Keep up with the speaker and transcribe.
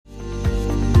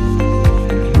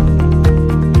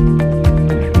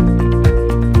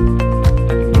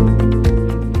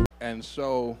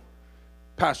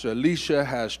Pastor Alicia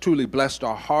has truly blessed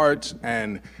our hearts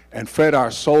and fed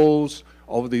our souls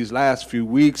over these last few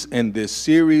weeks in this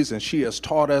series, and she has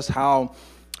taught us how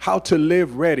to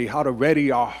live ready, how to ready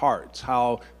our hearts,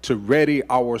 how to ready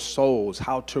our souls,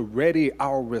 how to ready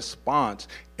our response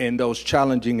in those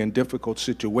challenging and difficult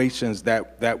situations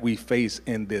that we face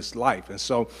in this life. And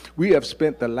so we have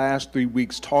spent the last 3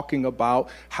 weeks talking about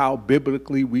how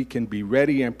biblically we can be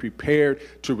ready and prepared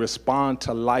to respond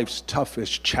to life's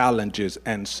toughest challenges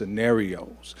and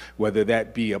scenarios, whether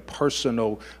that be a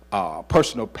personal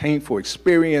painful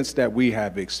experience that we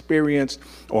have experienced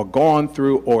or gone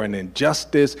through, or an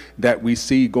injustice that we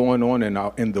see going on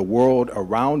in the world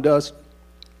around us.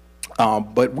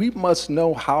 But we must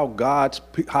know how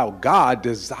God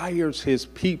desires his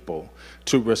people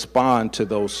to respond to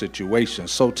those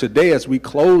situations. So today, as we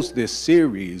close this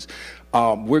series,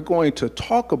 we're going to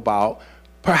talk about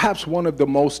perhaps one of the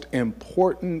most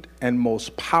important and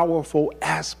most powerful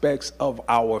aspects of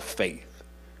our faith: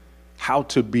 how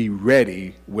to be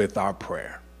ready with our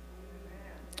prayer.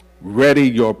 Ready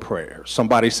your prayers.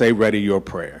 Somebody say, ready your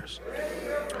prayers.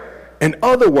 In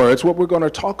other words, what we're going to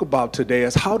talk about today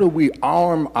is how do we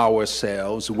arm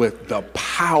ourselves with the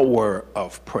power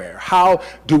of prayer? How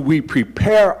do we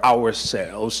prepare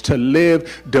ourselves to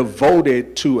live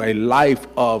devoted to a life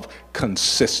of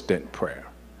consistent prayer?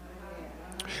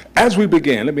 As we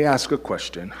begin, let me ask a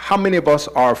question. How many of us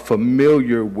are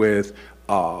familiar with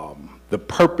the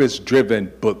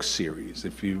Purpose-Driven book series?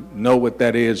 If you know what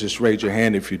that is, just raise your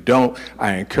hand. If you don't,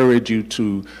 I encourage you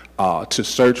to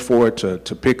search for it,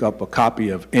 to pick up a copy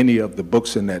of any of the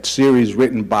books in that series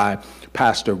written by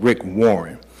Pastor Rick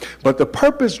Warren. But the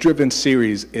Purpose-Driven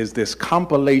series is this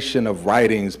compilation of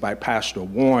writings by Pastor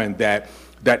Warren that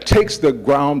takes the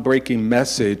groundbreaking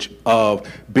message of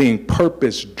being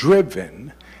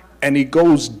purpose-driven, and he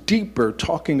goes deeper,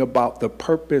 talking about the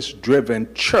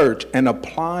purpose-driven church and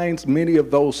applying many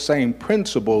of those same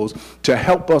principles to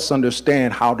help us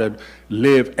understand how to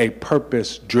live a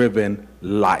purpose-driven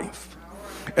life.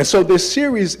 And so this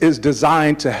series is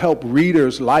designed to help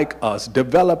readers like us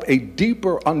develop a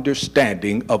deeper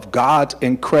understanding of God's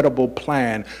incredible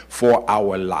plan for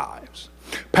our lives.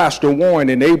 Pastor Warren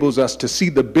enables us to see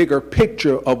the bigger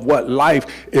picture of what life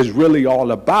is really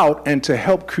all about, and to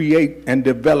help create and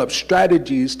develop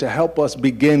strategies to help us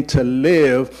begin to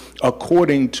live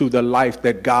according to the life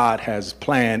that God has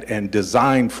planned and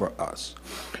designed for us.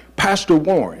 Pastor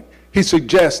Warren, he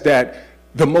suggests that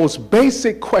the most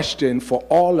basic question for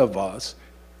all of us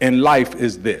in life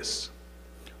is this: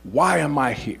 why am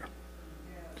I here?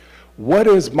 What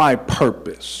is my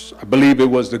purpose? I believe it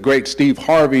was the great Steve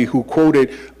Harvey who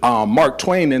quoted Mark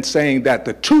Twain in saying that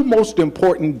the two most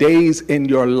important days in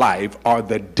your life are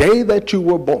the day that you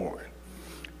were born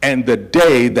and the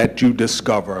day that you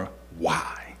discover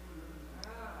why.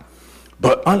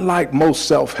 But unlike most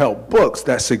self-help books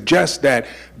that suggest that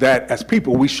as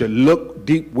people we should look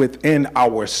deep within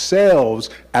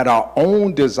ourselves at our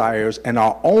own desires and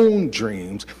our own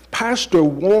dreams, Pastor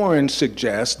Warren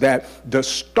suggests that the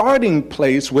starting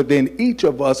place within each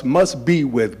of us must be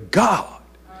with God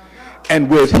and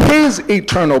with his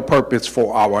eternal purpose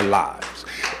for our lives.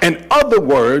 In other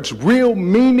words, real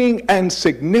meaning and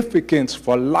significance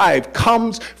for life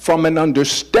comes from an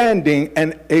understanding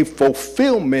and a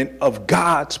fulfillment of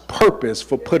God's purpose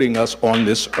for putting us on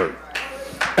this earth.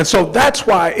 And so that's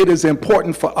why it is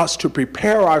important for us to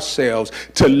prepare ourselves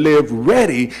to live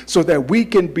ready so that we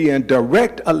can be in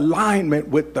direct alignment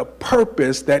with the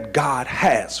purpose that God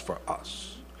has for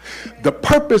us. The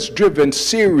Purpose-Driven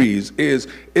series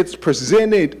it's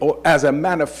presented as a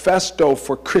manifesto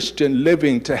for Christian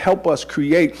living to help us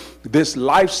create this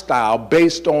lifestyle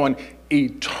based on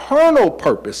eternal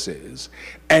purposes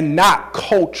and not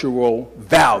cultural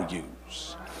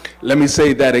values. Let me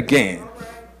say that again.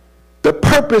 The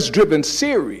Purpose-Driven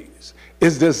series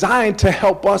is designed to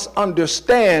help us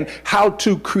understand how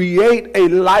to create a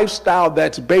lifestyle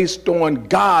that's based on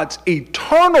God's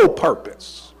eternal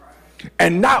purpose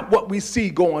and not what we see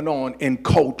going on in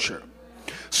culture.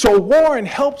 So Warren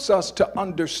helps us to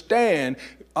understand,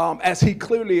 as he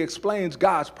clearly explains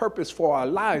God's purpose for our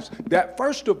lives, that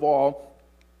first of all,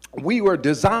 we were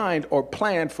designed or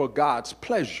planned for God's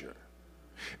pleasure.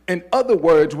 In other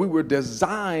words, we were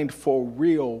designed for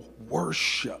real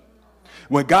worship.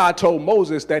 When God told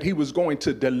Moses that he was going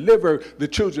to deliver the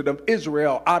children of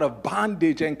Israel out of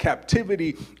bondage and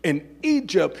captivity in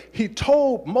Egypt, he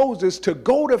told Moses to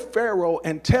go to Pharaoh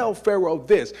and tell Pharaoh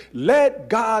this: let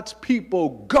God's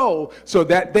people go so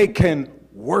that they can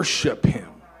worship him.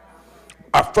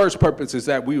 Our first purpose is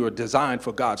that we were designed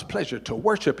for God's pleasure, to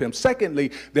worship him.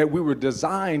 Secondly, that we were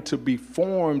designed to be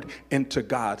formed into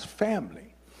God's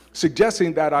family.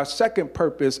 suggesting that our second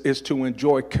purpose is to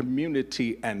enjoy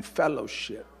community and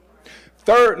fellowship.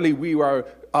 Thirdly, we are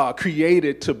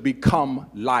created to become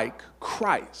like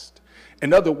Christ.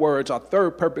 In other words, our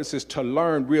third purpose is to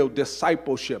learn real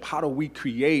discipleship. How do we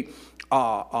create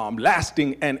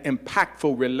lasting and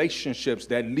impactful relationships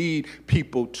that lead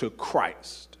people to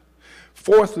Christ?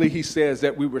 Fourthly, he says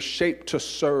that we were shaped to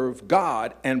serve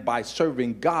God, and by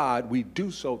serving God, we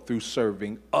do so through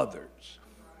serving others,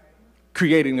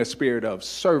 creating a spirit of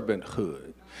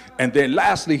servanthood. And then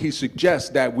lastly, he suggests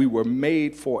that we were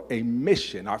made for a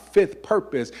mission. Our fifth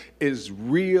purpose is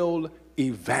real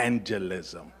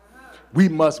evangelism. We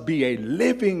must be a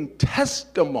living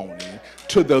testimony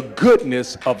to the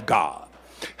goodness of God.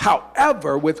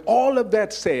 However, with all of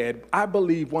that said, I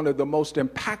believe one of the most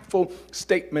impactful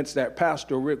statements that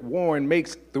Pastor Rick Warren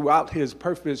makes throughout his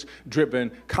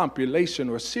purpose-driven compilation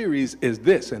or series is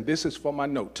this, and this is for my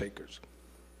note takers.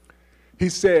 He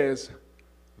says,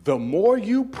 the more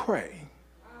you pray,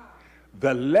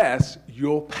 the less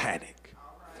you'll panic.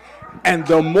 And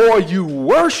the more you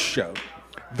worship,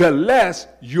 the less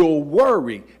you'll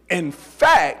worry. In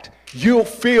fact, you'll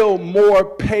feel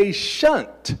more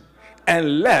patient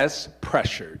and less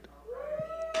pressured.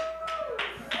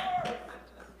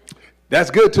 That's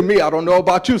good to me. I don't know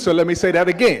about you, so let me say that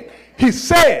again. He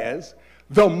says,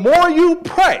 the more you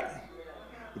pray,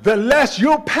 the less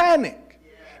you'll panic.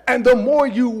 And the more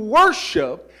you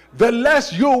worship, the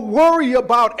less you'll worry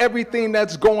about everything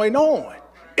that's going on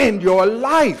in your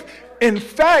life. In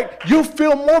fact, you'll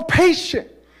feel more patient.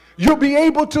 You'll be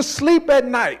able to sleep at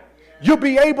night. You'll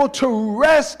be able to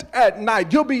rest at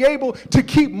night. You'll be able to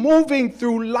keep moving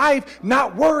through life,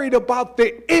 not worried about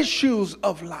the issues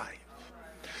of life.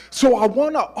 So I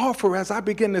want to offer, as I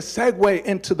begin to segue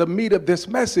into the meat of this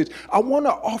message, I want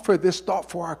to offer this thought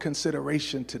for our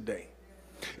consideration today.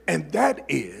 And that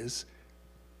is,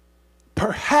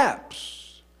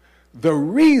 perhaps the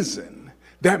reason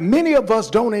that many of us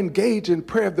don't engage in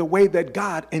prayer the way that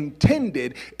God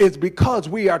intended is because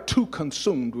we are too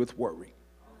consumed with worry.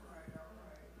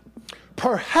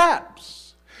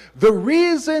 Perhaps the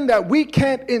reason that we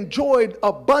can't enjoy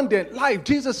abundant life,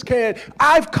 Jesus said,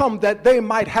 I've come that they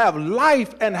might have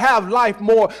life and have life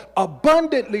more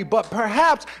abundantly. But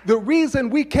perhaps the reason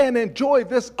we can't enjoy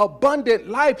this abundant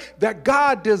life that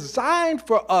God designed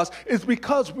for us is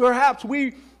because perhaps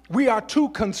we are too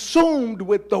consumed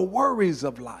with the worries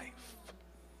of life.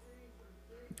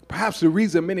 Perhaps the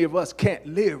reason many of us can't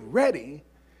live ready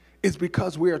is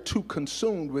because we are too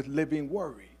consumed with living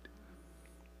worried.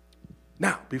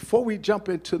 Now, before we jump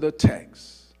into the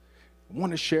text, I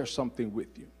want to share something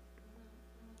with you.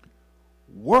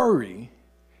 Worry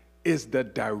is the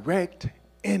direct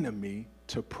enemy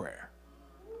to prayer.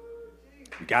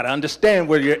 You got to understand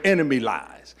where your enemy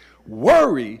lies.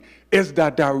 Worry is the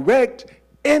direct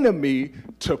enemy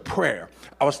to prayer.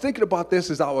 I was thinking about this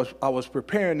as I was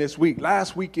preparing this week.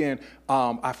 Last weekend,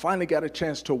 I finally got a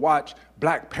chance to watch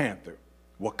Black Panther,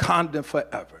 Wakanda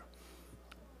Forever.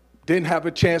 Didn't have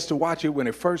a chance to watch it when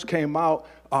it first came out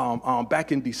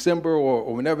back in December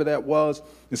or whenever that was.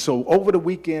 And so over the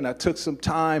weekend, I took some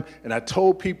time and I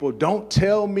told people, don't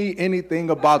tell me anything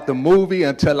about the movie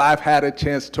until I've had a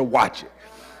chance to watch it.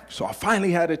 So I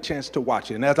finally had a chance to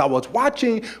watch it. And as I was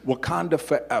watching Wakanda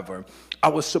Forever, I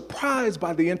was surprised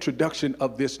by the introduction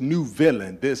of this new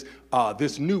villain, this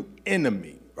new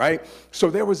enemy, right? So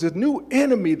there was a new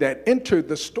enemy that entered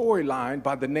the storyline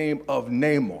by the name of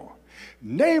Namor.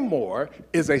 Namor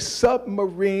is a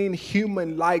submarine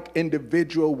human-like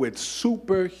individual with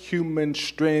superhuman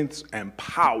strength and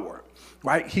power,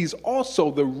 right? He's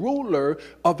also the ruler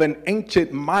of an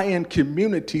ancient Mayan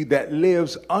community that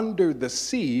lives under the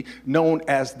sea known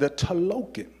as the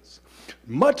Tolokans.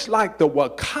 Much like the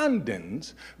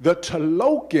Wakandans, the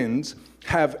Tolokans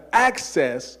have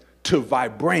access to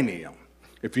vibranium.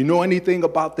 If you know anything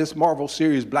about this Marvel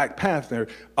series, Black Panther,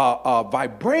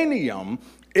 vibranium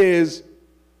is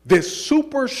this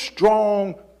super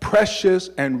strong,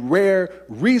 precious, and rare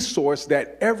resource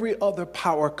that every other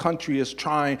power country is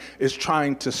trying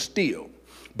to steal.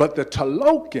 But the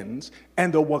Tolokans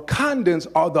and the Wakandans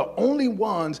are the only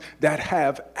ones that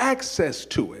have access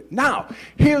to it. Now,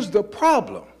 here's the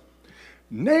problem.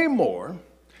 Namor,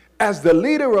 as the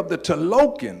leader of the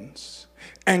Tolokans,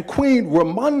 and Queen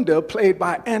Ramonda, played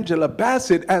by Angela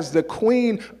Bassett, as the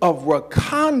Queen of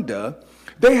Wakanda,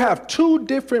 they have two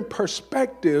different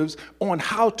perspectives on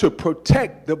how to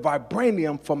protect the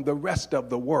vibranium from the rest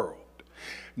of the world.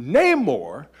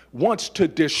 Namor wants to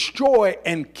destroy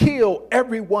and kill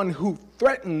everyone who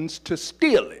threatens to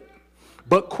steal it.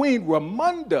 but Queen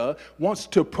Ramunda wants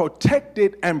to protect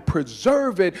it and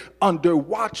preserve it under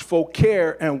watchful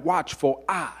care and watchful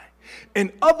eye.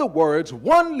 In other words,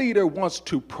 one leader wants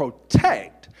to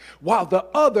protect while the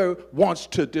other wants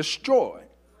to destroy.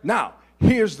 Now,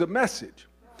 here's the message.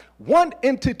 One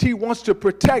entity wants to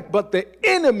protect, but the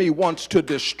enemy wants to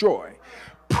destroy.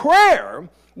 Prayer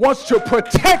wants to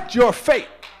protect your faith.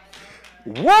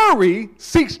 Worry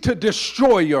seeks to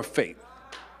destroy your faith.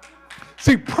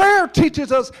 See, prayer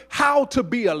teaches us how to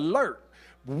be alert.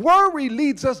 Worry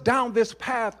leads us down this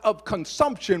path of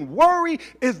consumption. Worry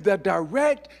is the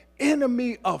direct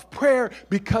enemy of prayer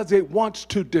because it wants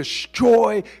to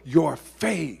destroy your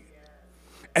faith.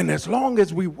 And as long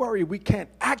as we worry, we can't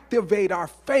activate our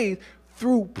faith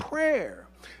through prayer.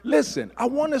 Listen, I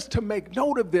want us to make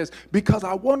note of this because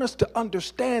I want us to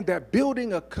understand that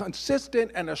building a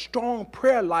consistent and a strong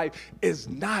prayer life is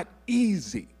not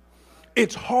easy.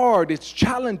 It's hard, it's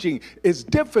challenging, it's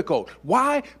difficult.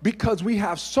 Why? Because we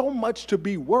have so much to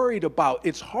be worried about.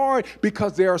 It's hard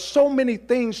because there are so many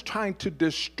things trying to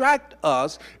distract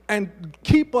us and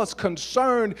keep us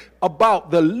concerned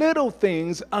about the little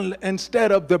things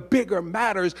instead of the bigger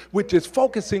matters, which is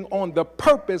focusing on the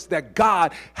purpose that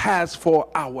God has for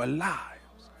our lives.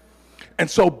 And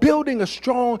so building a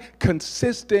strong,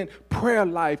 consistent prayer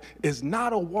life is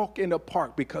not a walk in the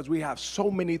park because we have so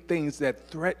many things that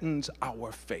threatens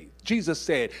our faith. Jesus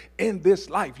said, in this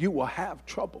life, you will have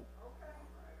trouble.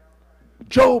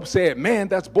 Job said, man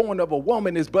that's born of a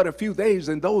woman is but a few days,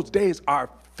 and those days are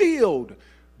filled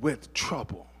with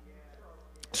trouble.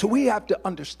 So we have to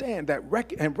understand that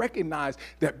and recognize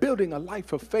that building a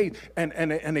life of faith and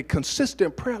a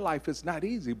consistent prayer life is not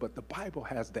easy, but the Bible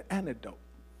has the antidote.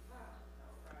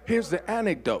 Here's the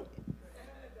anecdote.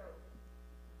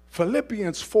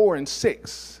 Philippians 4 and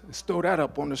 6. Let's throw that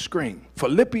up on the screen.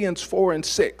 Philippians 4 and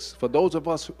 6. For those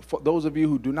of you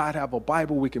who do not have a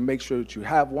Bible, we can make sure that you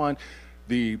have one.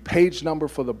 The page number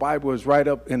for the Bible is right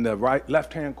up in the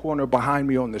left-hand corner behind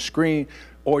me on the screen,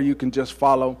 or you can just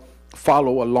follow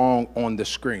along on the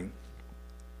screen.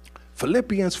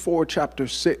 Philippians 4 chapter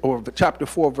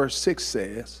 4 verse 6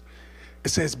 says, it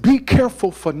says, be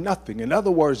careful for nothing. In other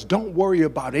words, don't worry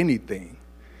about anything,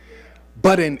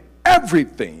 but in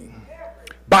everything,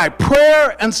 by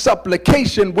prayer and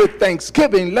supplication with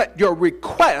thanksgiving, let your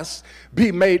requests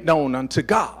be made known unto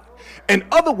God. In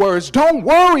other words, don't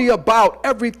worry about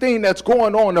everything that's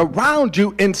going on around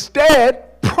you.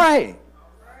 Instead, pray.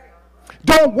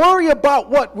 Don't worry about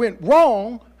what went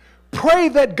wrong. Pray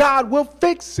that God will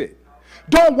fix it.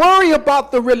 Don't worry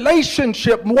about the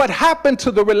relationship, what happened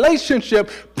to the relationship.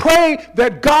 Pray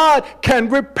that God can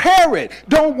repair it.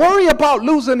 Don't worry about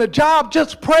losing a job.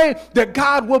 Just pray that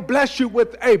God will bless you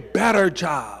with a better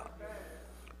job.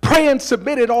 Pray and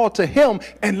submit it all to Him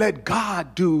and let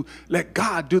God do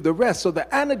the rest. So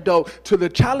the antidote to the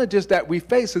challenges that we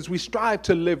face as we strive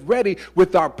to live ready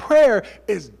with our prayer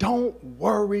is don't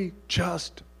worry,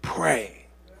 just pray.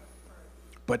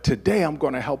 But today I'm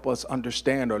going to help us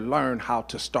understand or learn how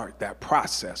to start that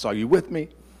process. Are you with me?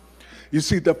 You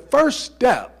see, the first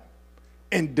step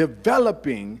in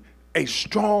developing a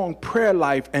strong prayer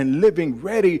life and living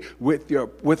ready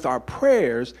with our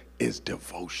prayers is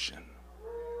devotion.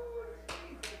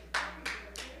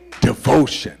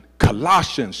 Devotion.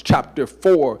 Colossians chapter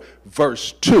 4,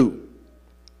 verse 2.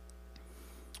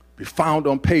 Be found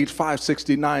on page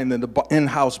 569 in the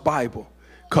in-house Bible.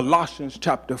 Colossians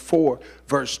chapter 4,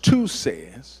 verse 2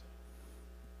 says,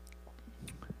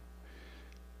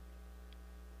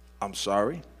 I'm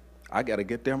sorry, I got to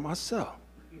get there myself.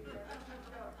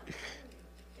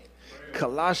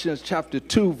 Colossians chapter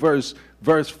 2, verse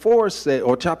 4 says,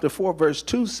 or chapter 4, verse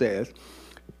 2 says,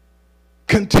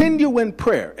 continue in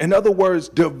prayer. In other words,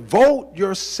 devote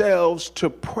yourselves to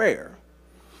prayer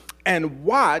and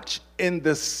watch in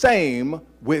the same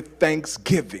with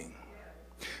thanksgiving.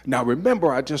 Now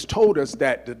remember, I just told us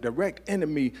that the direct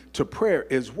enemy to prayer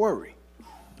is worry.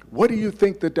 What do you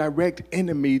think the direct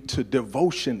enemy to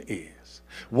devotion is?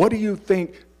 What do you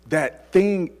think that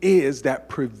thing is that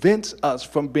prevents us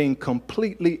from being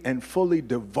completely and fully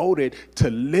devoted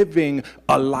to living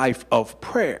a life of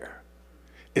prayer?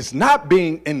 It's not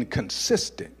being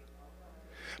inconsistent.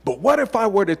 But what if I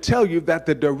were to tell you that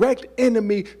the direct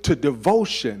enemy to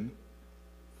devotion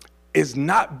is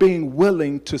not being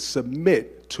willing to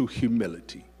submit to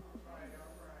humility?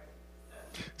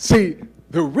 See,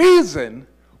 the reason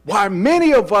why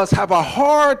many of us have a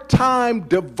hard time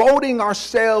devoting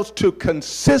ourselves to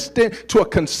a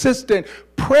consistent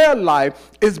prayer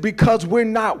life is because we're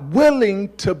not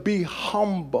willing to be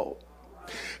humble.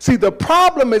 See, the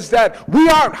problem is that we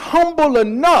aren't humble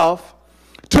enough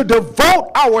to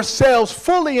devote ourselves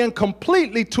fully and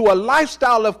completely to a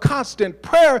lifestyle of constant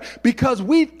prayer because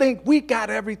we think we got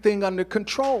everything under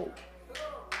control.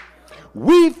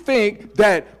 We think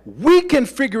that we can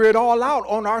figure it all out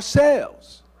on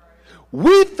ourselves.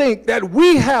 We think that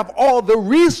we have all the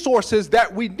resources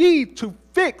that we need to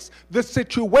fix the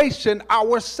situation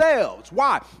ourselves.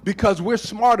 Why? Because we're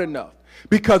smart enough.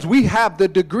 Because we have the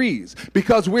degrees,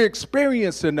 because we're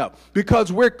experienced enough,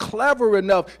 because we're clever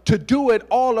enough to do it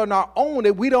all on our own,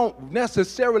 and we don't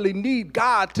necessarily need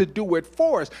God to do it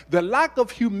for us. The lack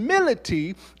of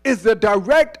humility is the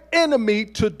direct enemy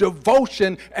to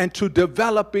devotion and to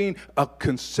developing a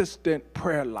consistent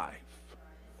prayer life.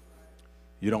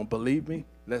 You don't believe me?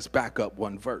 Let's back up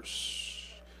one verse.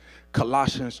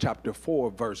 Colossians chapter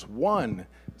 4, verse 1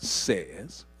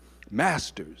 says,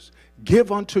 Masters,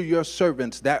 give unto your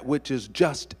servants that which is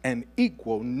just and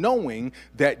equal, knowing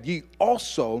that ye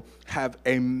also have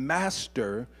a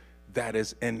master that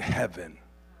is in heaven.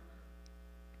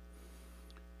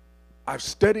 I've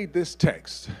studied this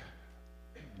text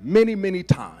many, many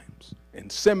times in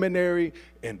seminary,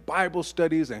 in Bible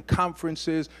studies and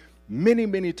conferences, many,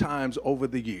 many times over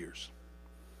the years.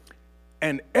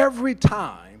 And every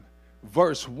time,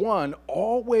 verse 1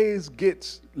 always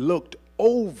gets looked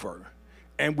over,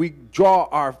 and we draw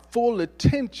our full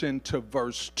attention to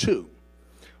verse 2.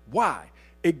 Why?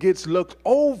 It gets looked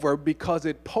over because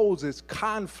it poses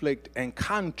conflict and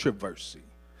controversy.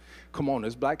 Come on,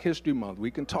 it's Black History Month.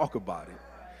 We can talk about it.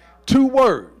 Two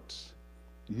words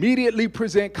immediately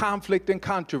present conflict and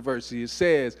controversy. It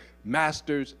says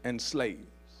masters and slaves.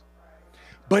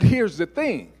 But here's the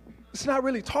thing. It's not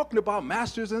really talking about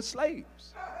masters and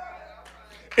slaves.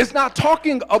 It's not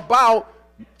talking about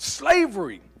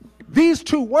slavery. These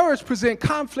two words present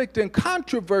conflict and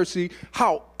controversy.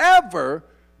 However,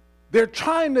 they're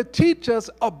trying to teach us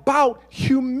about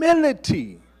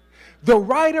humility. The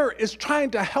writer is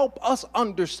trying to help us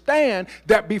understand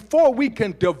that before we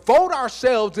can devote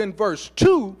ourselves in verse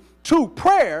 2 to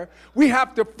prayer, we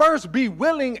have to first be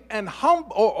willing and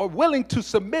humble or willing to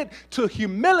submit to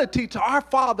humility to our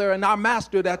Father and our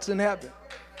Master that's in heaven.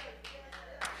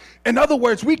 In other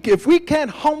words, if we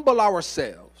can't humble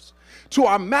ourselves to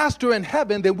our Master in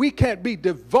heaven, then we can't be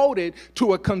devoted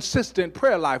to a consistent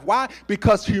prayer life. Why?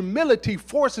 Because humility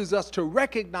forces us to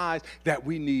recognize that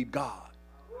we need God.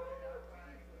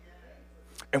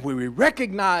 And when we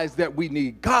recognize that we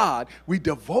need God, we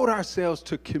devote ourselves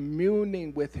to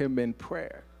communing with Him in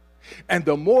prayer. And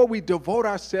the more we devote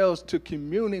ourselves to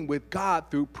communing with God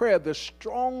through prayer, the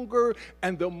stronger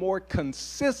and the more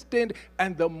consistent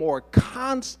and the more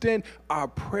constant our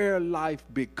prayer life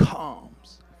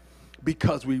becomes.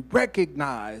 Because we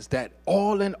recognize that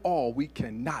all in all, we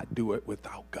cannot do it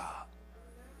without God.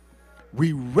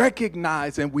 We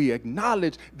recognize and we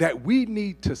acknowledge that we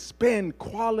need to spend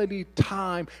quality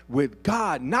time with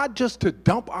God, not just to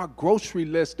dump our grocery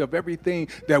list of everything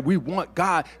that we want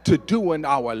God to do in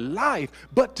our life,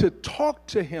 but to talk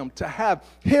to Him, to have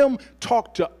Him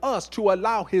talk to us, to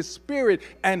allow His Spirit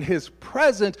and His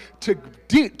presence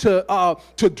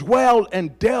to dwell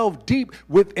and delve deep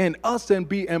within us and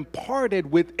be imparted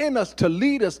within us, to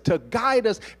lead us, to guide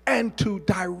us, and to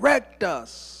direct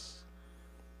us.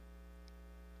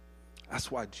 That's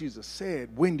why Jesus said,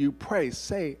 when you pray,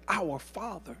 say, Our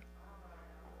Father,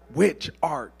 which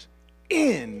art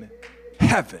in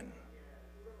heaven.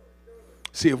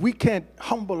 See, if we can't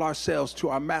humble ourselves to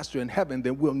our Master in heaven,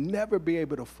 then we'll never be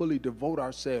able to fully devote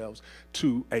ourselves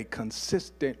to a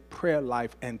consistent prayer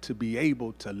life and to be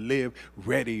able to live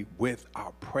ready with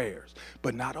our prayers.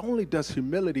 But not only does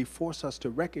humility force us to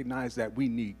recognize that we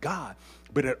need God,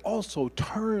 but it also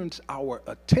turns our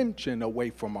attention away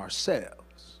from ourselves.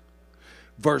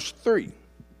 Verse 3.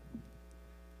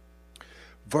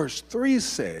 Verse 3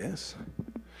 says,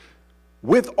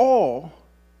 withal,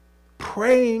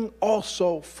 praying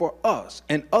also for us.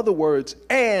 In other words,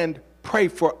 and pray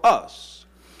for us,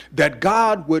 that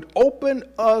God would open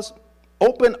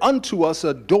unto us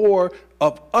a door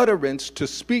of utterance to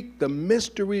speak the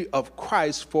mystery of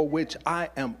Christ, for which I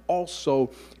am also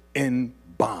in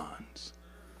bonds.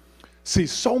 See,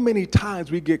 so many times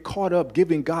we get caught up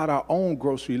giving God our own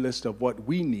grocery list of what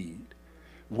we need,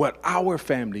 what our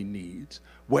family needs,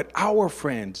 what our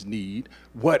friends need,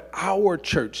 what our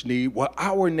church needs, what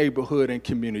our neighborhood and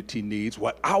community needs,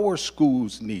 what our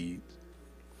schools need.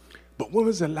 But when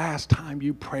was the last time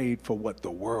you prayed for what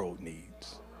the world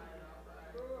needs?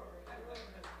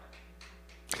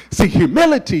 See,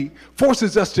 humility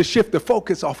forces us to shift the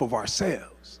focus off of ourselves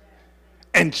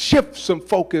and shift some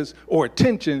focus or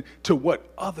attention to what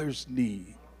others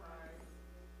need.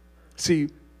 See,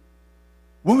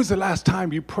 when was the last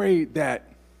time you prayed that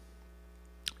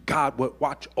God would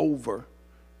watch over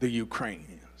the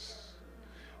Ukrainians?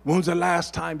 When was the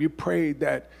last time you prayed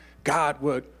that God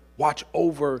would watch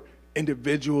over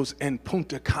individuals in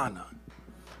Punta Cana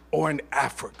or in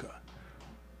Africa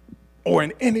or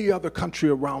in any other country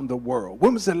around the world?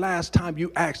 When was the last time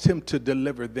you asked him to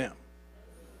deliver them,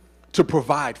 to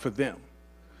provide for them,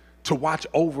 to watch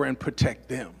over and protect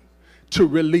them, to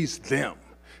release them,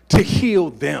 to heal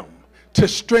them, to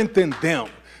strengthen them,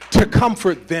 to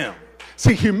comfort them?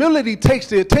 See, humility takes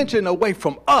the attention away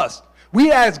from us.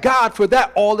 We ask God for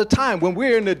that all the time. When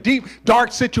we're in a deep,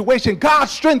 dark situation, God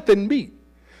strengthen me.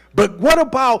 But what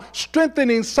about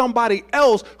strengthening somebody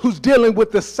else who's dealing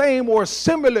with the same or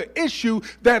similar issue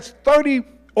that's 30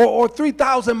 or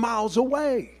 3,000 miles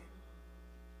away?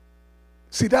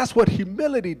 See, that's what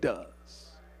humility does.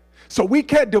 So we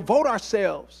can't devote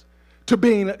ourselves to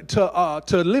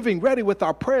living ready with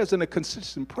our prayers in a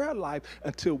consistent prayer life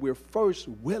until we're first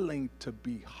willing to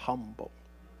be humble.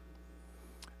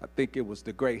 I think it was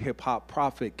the great hip-hop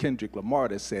prophet Kendrick Lamar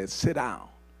that said, sit down,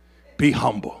 be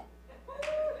humble.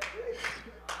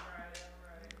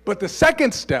 But the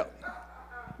second step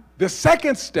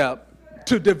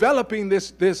to developing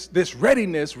this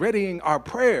readiness, readying our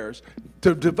prayers,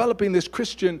 to developing this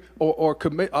Christian or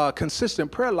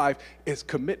consistent prayer life is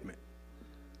commitment.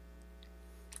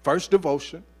 First,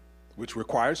 devotion, which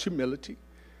requires humility,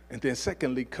 and then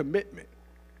secondly, commitment.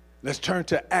 Let's turn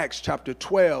to Acts chapter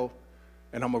 12,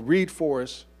 and I'm going to read for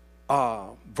us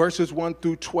verses 1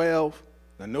 through 12.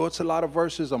 I know it's a lot of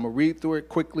verses. I'm going to read through it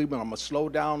quickly, but I'm going to slow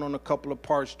down on a couple of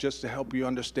parts just to help you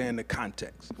understand the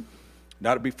context.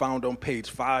 That'll be found on page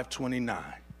 529.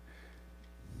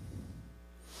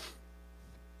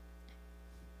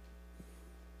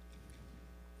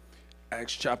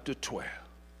 Acts chapter 12.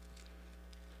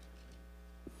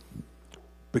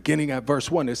 Beginning at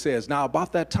verse 1, it says, now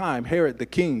about that time, Herod the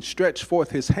king stretched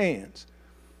forth his hands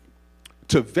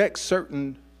to vex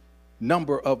certain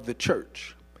number of the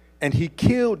church. And he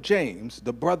killed James,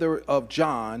 the brother of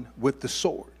John, with the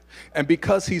sword. And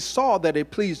because he saw that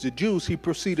it pleased the Jews, he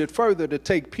proceeded further to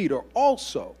take Peter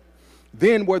also.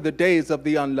 Then were the days of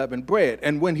the unleavened bread.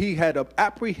 And when he had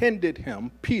apprehended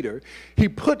him, Peter, he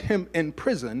put him in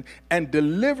prison and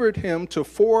delivered him to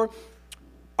 4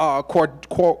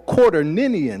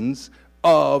 quaternions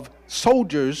of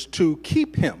soldiers to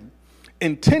keep him,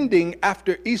 intending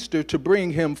after Easter to bring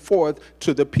him forth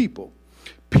to the people.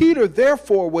 Peter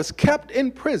therefore was kept in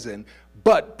prison,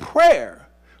 but prayer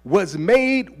was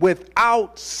made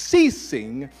without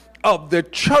ceasing of the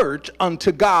church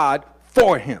unto God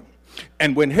for him.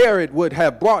 And when Herod would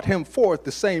have brought him forth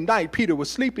the same night, Peter was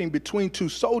sleeping between 2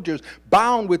 soldiers,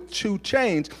 bound with 2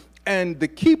 chains, and the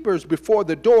keepers before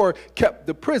the door kept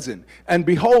the prison. And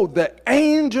behold, the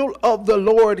angel of the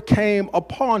Lord came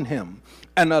upon him,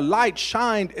 and a light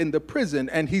shined in the prison,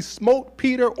 and he smote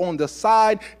Peter on the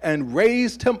side and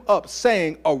raised him up,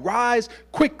 saying, arise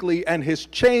quickly, and his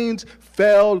chains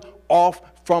fell off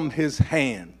from his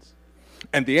hands.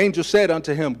 And the angel said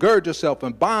unto him, gird yourself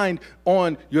and bind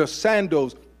on your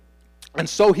sandals. And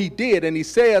so he did, and he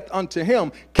saith unto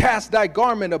him, cast thy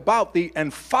garment about thee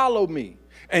and follow me.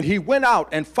 And he went out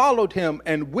and followed him,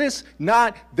 and wist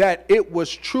not that it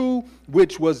was true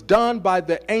which was done by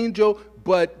the angel,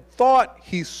 but thought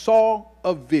he saw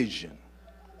a vision.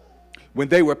 When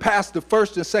they were past the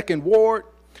first and second ward,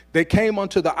 they came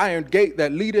unto the iron gate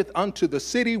that leadeth unto the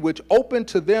city, which opened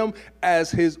to them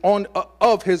of his own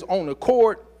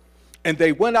accord. And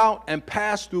they went out and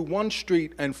passed through one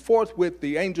street, and forthwith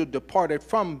the angel departed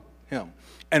from him.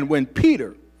 And when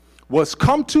Peter was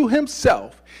come to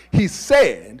himself, he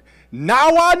said, now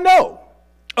I know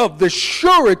of the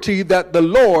surety that the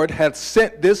Lord hath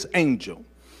sent this angel.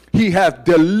 He hath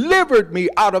delivered me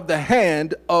out of the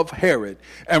hand of Herod,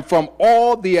 and from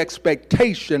all the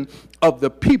expectation of the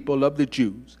people of the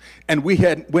Jews. And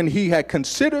when he had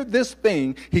considered this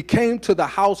thing, he came to the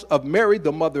house of Mary,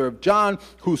 the mother of John,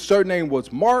 whose surname was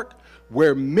Mark,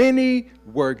 where many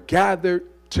were gathered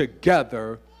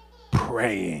together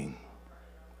praying.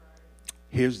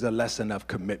 Here's the lesson of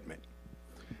commitment.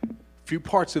 A few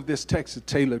parts of this text are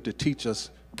tailored to teach us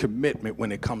commitment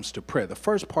when it comes to prayer. The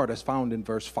first part is found in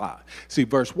verse 5. See,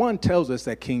 verse 1 tells us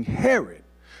that King Herod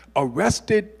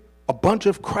arrested a bunch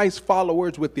of Christ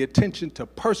followers with the intention to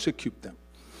persecute them.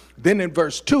 Then in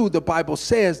verse 2, the Bible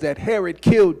says that Herod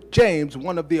killed James,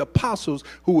 one of the apostles,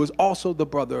 who was also the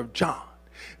brother of John.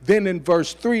 Then in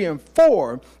verse 3 and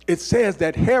 4, it says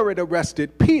that Herod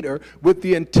arrested Peter with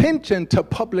the intention to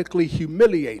publicly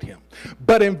humiliate him.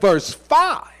 But in verse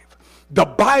 5, the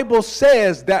Bible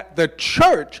says that the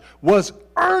church was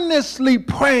earnestly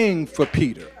praying for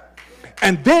Peter.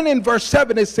 And then in verse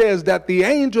 7, it says that the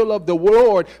angel of the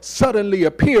Lord suddenly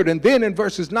appeared. And then in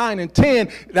verses 9 and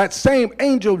 10, that same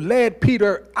angel led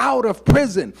Peter out of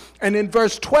prison. And in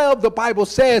verse 12, the Bible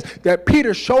says that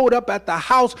Peter showed up at the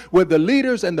house where the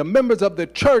leaders and the members of the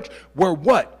church were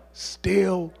what?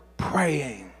 Still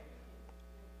praying.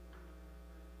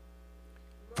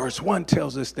 Verse 1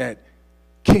 tells us that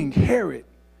King Herod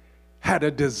had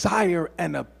a desire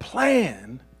and a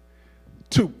plan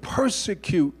to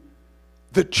persecute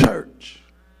the church.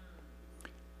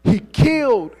 He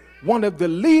killed one of the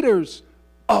leaders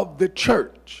of the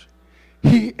church.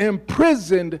 He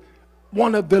imprisoned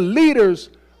one of the leaders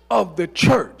of the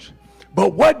church.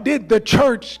 But what did the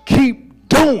church keep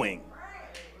doing?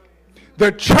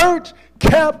 The church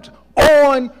kept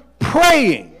on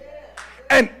praying.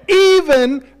 And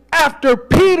even after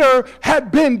Peter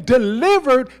had been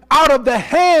delivered out of the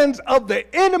hands of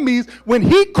the enemies, when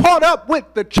he caught up with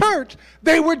the church,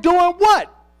 they were doing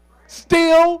what?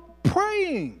 Still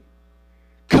praying.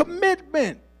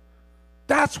 Commitment.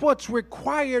 That's what's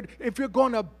required if you're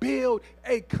going to build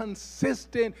a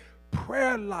consistent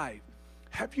prayer life.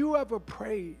 Have you ever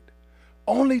prayed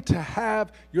only to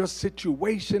have your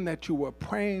situation that you were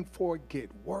praying for get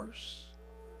worse?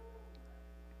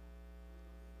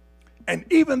 And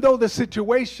even though the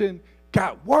situation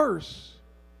got worse,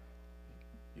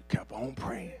 you kept on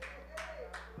praying.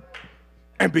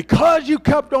 And because you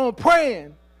kept on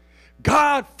praying,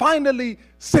 God finally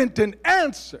sent an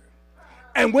answer.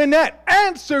 And when that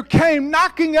answer came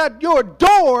knocking at your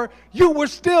door, you were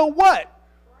still what?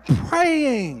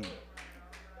 Praying.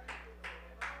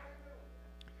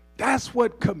 That's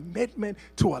what commitment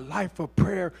to a life of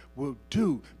prayer will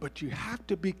do. But you have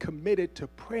to be committed to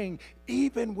praying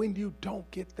even when you don't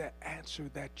get the answer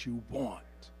that you want.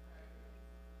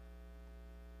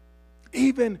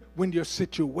 Even when your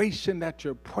situation that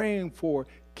you're praying for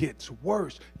gets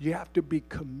worse, you have to be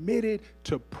committed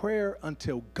to prayer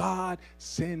until God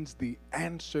sends the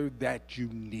answer that you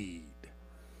need.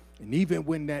 And even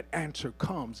when that answer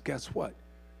comes, guess what?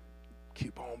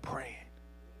 Keep on praying.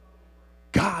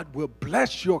 God will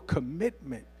bless your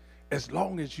commitment as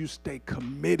long as you stay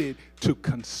committed to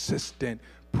consistent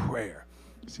prayer.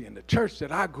 See, in the church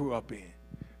that I grew up in,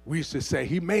 we used to say,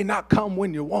 he may not come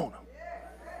when you want him,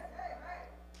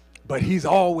 but he's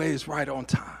always right on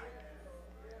time.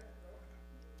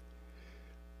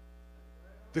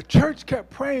 The church kept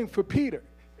praying for Peter.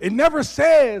 It never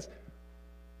says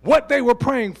what they were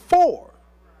praying for.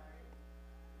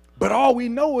 But all we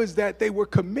know is that they were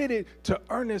committed to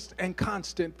earnest and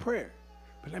constant prayer.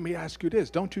 But let me ask you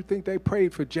this. Don't you think they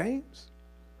prayed for James?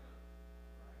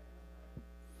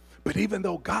 But even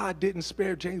though God didn't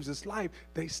spare James's life,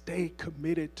 they stayed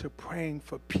committed to praying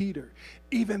for Peter.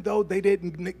 Even though they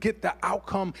didn't get the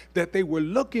outcome that they were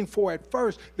looking for at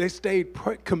first, they stayed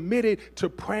committed to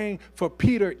praying for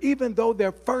Peter. Even though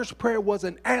their first prayer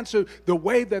wasn't answered the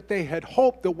way that they had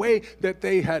hoped, the way that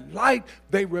they had liked,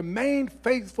 they remained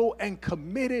faithful and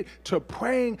committed to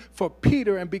praying for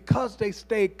Peter. And because they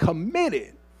stayed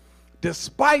committed,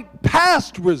 despite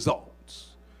past results,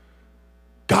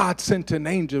 God sent an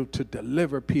angel to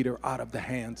deliver Peter out of the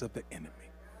hands of the enemy.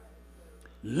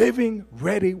 Living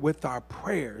ready with our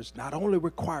prayers not only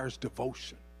requires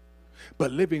devotion, but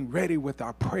living ready with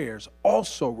our prayers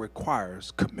also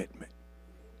requires commitment.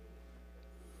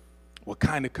 What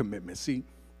kind of commitment? See,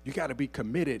 you got to be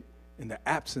committed in the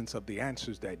absence of the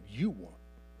answers that you want.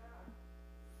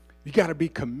 You got to be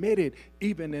committed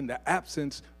even in the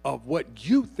absence of what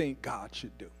you think God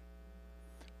should do,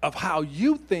 of how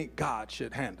you think God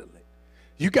should handle it.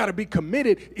 You got to be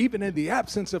committed even in the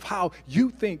absence of how you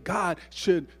think God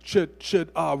should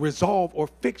resolve or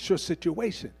fix your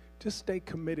situation. Just stay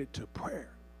committed to prayer.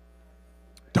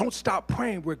 Don't stop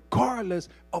praying regardless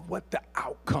of what the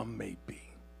outcome may be.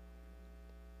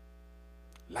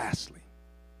 Lastly,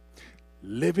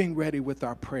 living ready with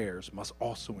our prayers must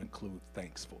also include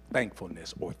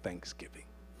thankfulness or thanksgiving.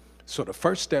 So the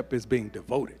first step is being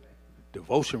devoted.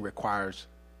 Devotion requires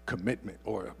commitment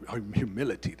or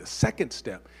humility. The second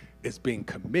step is being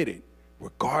committed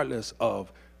regardless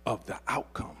of the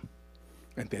outcome.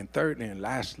 And then thirdly and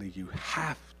lastly, you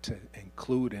have to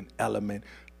include an element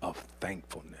of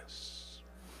thankfulness.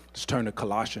 Let's turn to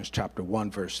Colossians chapter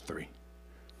 1, verse 3.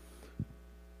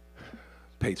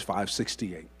 Page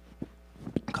 568.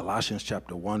 Colossians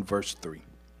chapter 1, verse 3.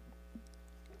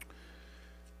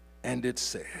 And it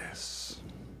says,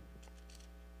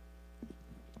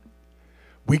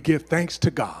 we give thanks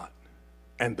to God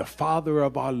and the Father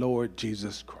of our Lord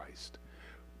Jesus Christ,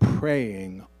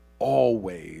 praying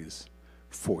always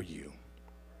for you.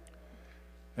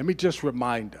 Let me just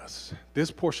remind us, this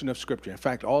portion of Scripture, in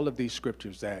fact, all of these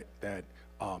scriptures that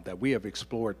we have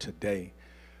explored today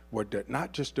were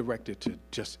not just directed to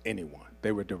just anyone.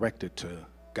 They were directed to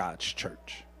God's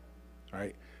church,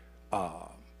 right?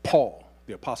 Paul,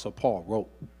 the Apostle Paul, wrote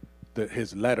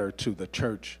his letter to the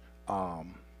church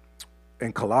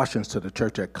in Colossians, to the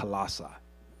church at Colossae.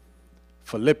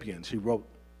 Philippians, he wrote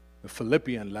the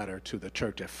Philippian letter to the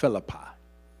church at Philippi.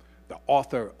 The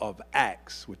author of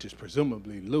Acts, which is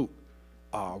presumably Luke,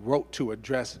 wrote to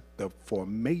address the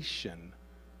formation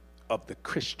of the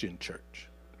Christian church,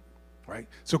 right?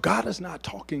 So God is not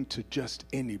talking to just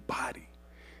anybody,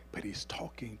 but he's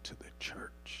talking to the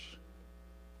church.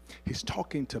 He's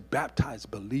talking to baptized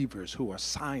believers who are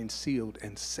signed, sealed,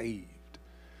 and saved.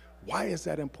 Why is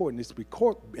that important? It's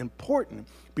important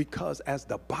because as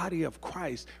the body of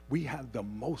Christ, we have the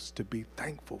most to be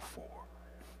thankful for.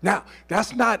 Now,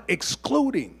 that's not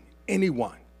excluding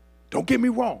anyone. Don't get me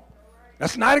wrong.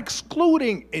 That's not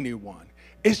excluding anyone.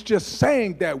 It's just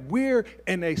saying that we're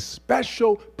in a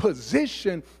special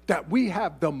position that we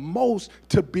have the most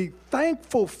to be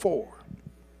thankful for.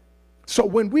 So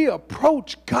when we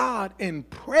approach God in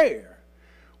prayer,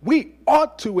 we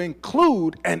ought to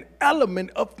include an element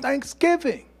of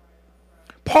thanksgiving.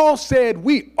 Paul said,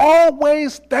 we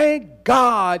always thank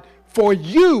God for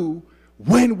you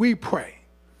when we pray.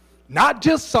 Not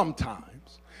just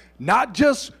sometimes, not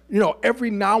just, every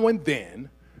now and then,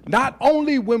 not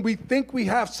only when we think we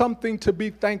have something to be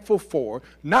thankful for,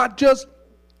 not just,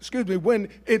 when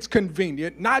it's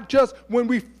convenient, not just when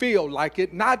we feel like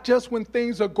it, not just when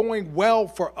things are going well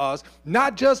for us,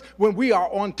 not just when we are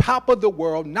on top of the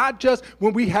world, not just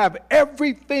when we have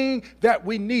everything that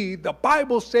we need. The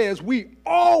Bible says we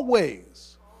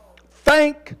always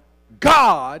thank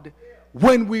God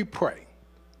when we pray.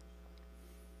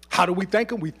 How do we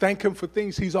thank him? We thank him for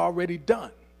things he's already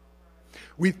done.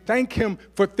 We thank him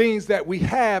for things that we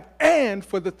have and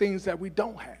for the things that we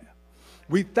don't have.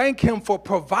 We thank him for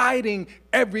providing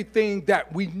everything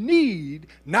that we need,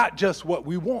 not just what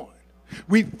we want.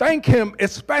 We thank him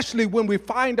especially when we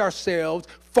find ourselves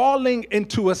falling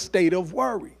into a state of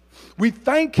worry. We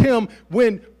thank him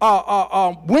when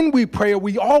we pray.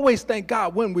 We always thank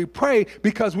God when we pray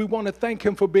because we want to thank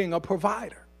him for being a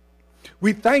provider.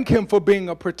 We thank him for being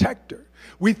a protector.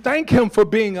 We thank him for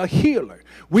being a healer.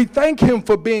 We thank him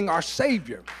for being our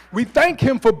Savior. We thank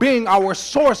him for being our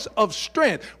source of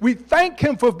strength. We thank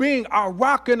him for being our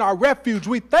rock and our refuge.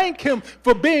 We thank him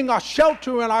for being our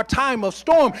shelter in our time of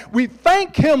storm. We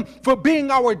thank him for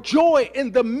being our joy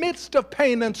in the midst of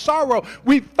pain and sorrow.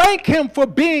 We thank him for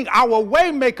being our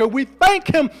waymaker. We thank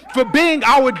him for being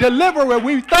our deliverer.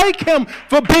 We thank him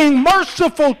for being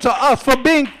merciful to us, for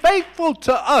being faithful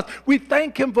to us. We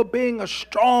thank him for being a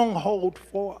stronghold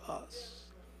for us,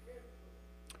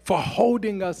 for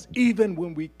holding us even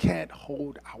when we can't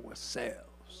hold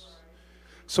ourselves.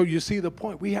 So you see the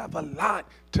point. We have a lot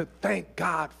to thank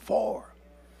God for.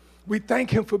 We thank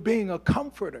him for being a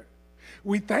comforter.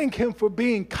 We thank him for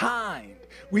being kind.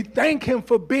 We thank him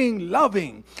for being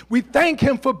loving. We thank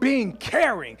him for being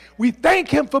caring. We thank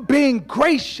him for being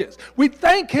gracious. We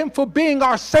thank him for being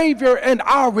our Savior and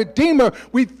our Redeemer.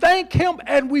 We thank him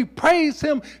and we praise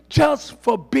him just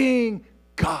for being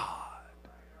God.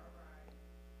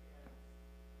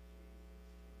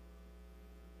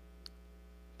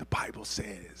 The Bible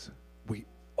says we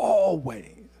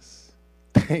always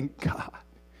thank God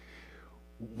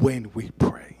when we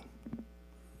pray.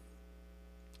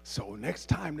 So next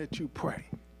time that you pray,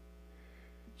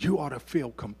 you ought to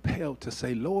feel compelled to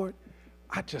say, Lord,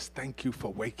 I just thank you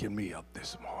for waking me up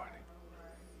this morning.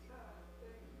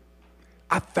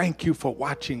 I thank you for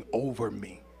watching over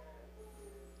me.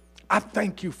 I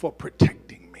thank you for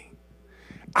protecting me.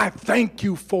 I thank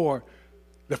you for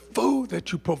the food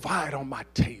that you provide on my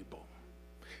table.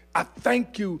 I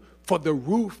thank you for the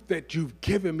roof that you've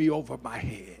given me over my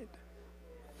head.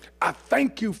 I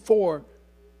thank you for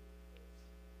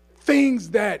things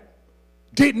that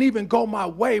didn't even go my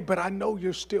way, but I know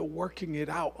you're still working it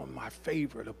out on my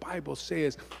favor. The Bible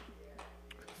says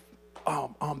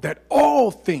that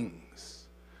all things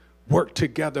work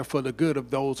together for the good of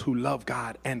those who love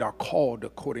God and are called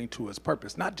according to his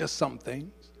purpose. Not just some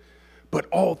things, but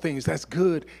all things. That's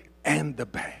good and the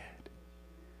bad.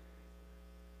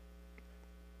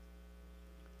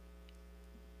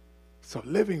 So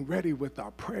living ready with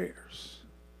our prayers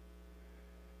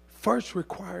first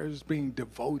requires being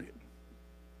devoted.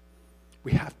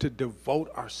 We have to devote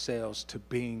ourselves to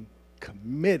being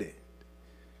committed.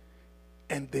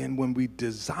 And then when we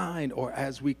design or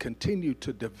as we continue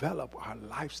to develop our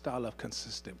lifestyle of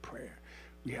consistent prayer,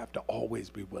 we have to always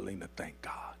be willing to thank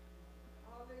God.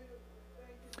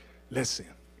 Listen,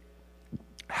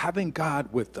 having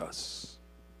God with us,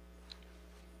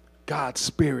 God's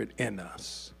Spirit in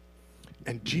us,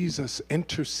 and Jesus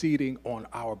interceding on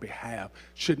our behalf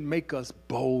should make us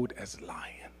bold as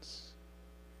lions.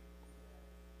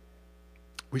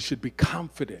 We should be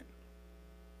confident.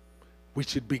 We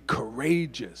should be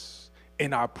courageous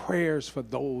in our prayers for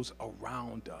those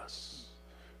around us.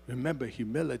 Remember,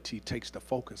 humility takes the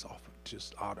focus off of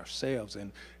just ourselves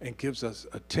and gives us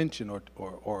attention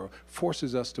or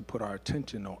forces us to put our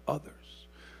attention on others.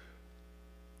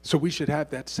 So we should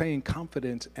have that same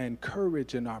confidence and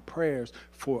courage in our prayers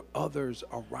for others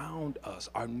around us,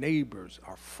 our neighbors,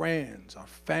 our friends, our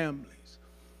families,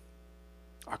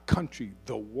 our country,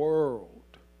 the world.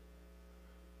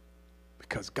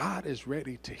 Because God is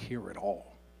ready to hear it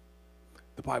all.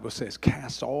 The Bible says,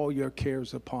 cast all your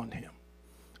cares upon him.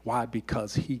 Why?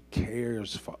 Because he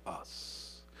cares for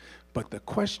us. But the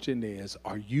question is,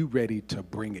 are you ready to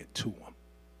bring it to him?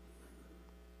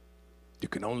 You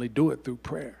can only do it through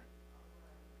prayer.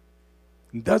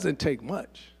 It doesn't take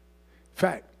much. In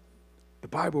fact, the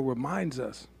Bible reminds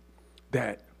us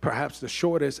that perhaps the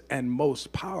shortest and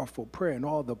most powerful prayer in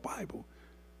all the Bible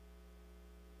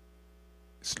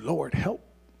is, Lord, help.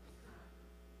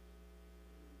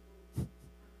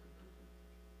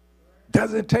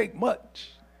 Doesn't take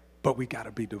much, but we got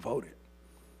to be devoted.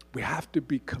 We have to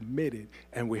be committed,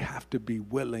 and we have to be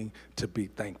willing to be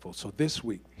thankful. So this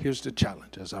week, here's the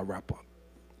challenge as I wrap up.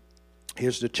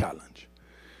 Here's the challenge.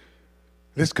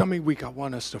 This coming week, I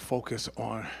want us to focus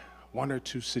on one or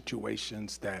two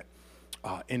situations that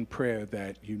in prayer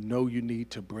that you know you need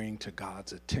to bring to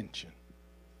God's attention.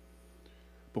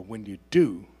 But when you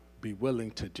do, be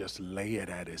willing to just lay it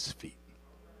at his feet.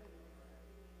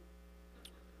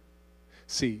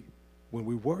 See, when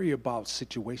we worry about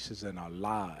situations in our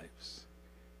lives,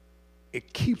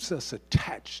 it keeps us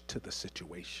attached to the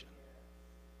situation.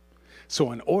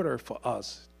 So in order for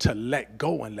us to let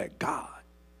go and let God,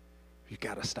 you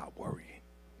got to stop worrying.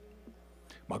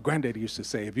 My granddaddy used to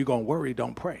say, if you're going to worry,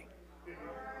 don't pray.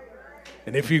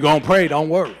 And if you're going to pray, don't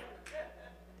worry.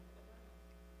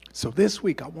 So this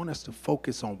week, I want us to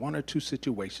focus on one or two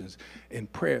situations in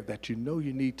prayer that you know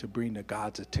you need to bring to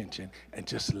God's attention and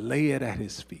just lay it at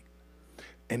his feet.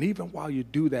 And even while you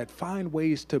do that, find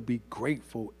ways to be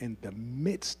grateful in the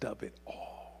midst of it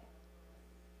all.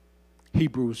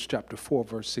 Hebrews chapter 4,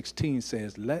 verse 16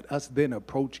 says, let us then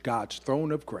approach God's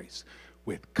throne of grace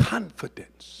with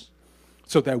confidence,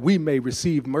 so that we may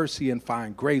receive mercy and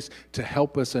find grace to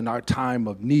help us in our time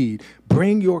of need.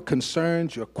 Bring your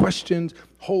concerns, your questions,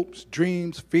 hopes,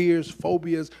 dreams, fears,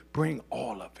 phobias, bring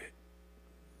all of it.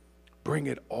 Bring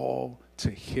it all to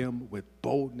him with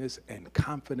boldness and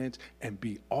confidence, and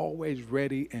be always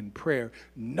ready in prayer,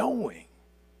 knowing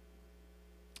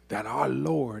that our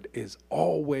Lord is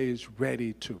always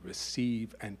ready to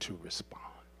receive and to respond.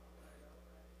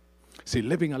 See,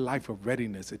 living a life of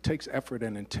readiness, it takes effort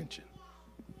and intention.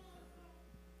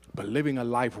 But living a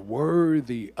life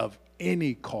worthy of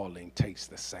any calling takes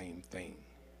the same thing.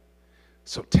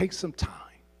 So take some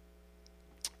time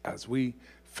as we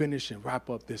finish and wrap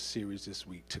up this series this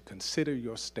week to consider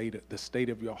your the state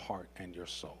of your heart and your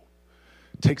soul.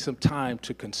 Take some time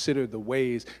to consider the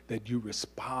ways that you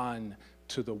respond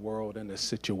to the world and the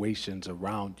situations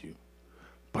around you.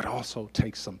 But also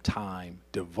take some time,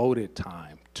 devoted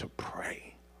time, to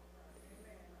pray.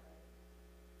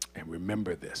 And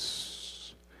remember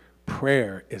this.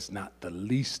 Prayer is not the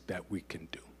least that we can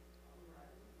do,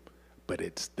 but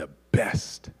it's the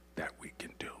best that we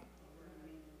can do.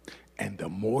 And the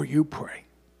more you pray,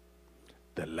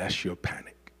 the less you'll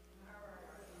panic.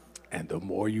 And the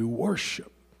more you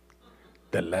worship,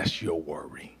 the less you'll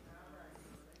worry.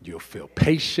 You'll feel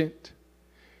patient.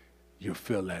 You'll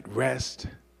feel at rest.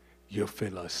 You'll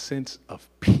feel a sense of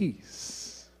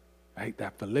peace. Right?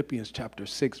 That Philippians chapter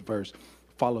 6 verse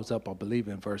follows up, I believe,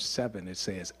 in verse 7. It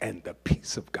says, and the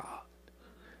peace of God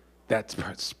that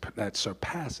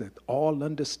surpasseth all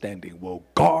understanding will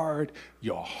guard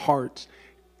your hearts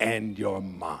and your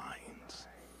minds.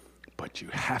 But you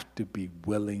have to be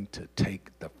willing to take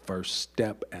the first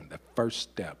step, and the first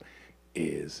step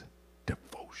is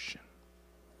devotion.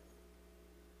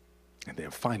 And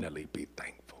then finally, be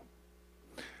thankful.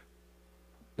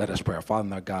 Let us pray.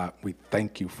 Father, our God, we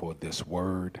thank you for this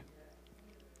word.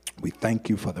 We thank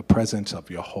you for the presence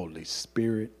of your Holy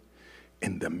Spirit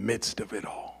in the midst of it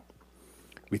all.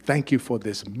 We thank you for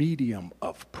this medium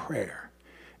of prayer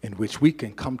in which we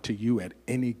can come to you at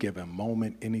any given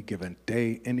moment, any given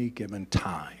day, any given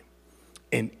time,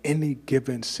 in any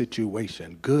given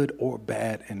situation, good or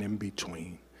bad and in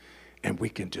between. And we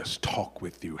can just talk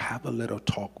with you, have a little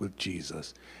talk with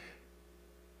Jesus,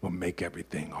 will make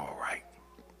everything all right.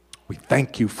 We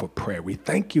thank you for prayer. We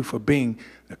thank you for being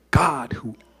the God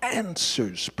who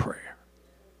answers prayer.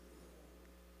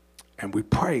 And we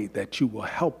pray that you will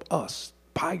help us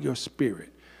by your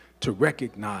Spirit to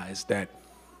recognize that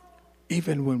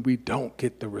even when we don't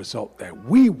get the result that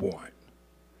we want,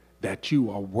 that you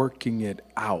are working it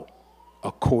out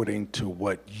according to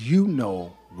what you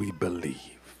know we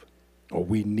believe or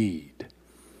we need.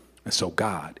 And so,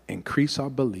 God, increase our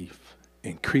belief,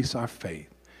 increase our faith,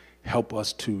 help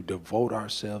us to devote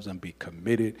ourselves and be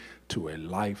committed to a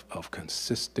life of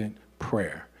consistent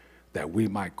prayer that we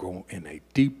might grow in a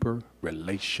deeper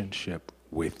relationship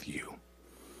with you.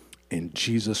 In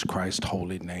Jesus Christ's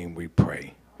holy name we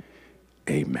pray.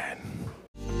 Amen.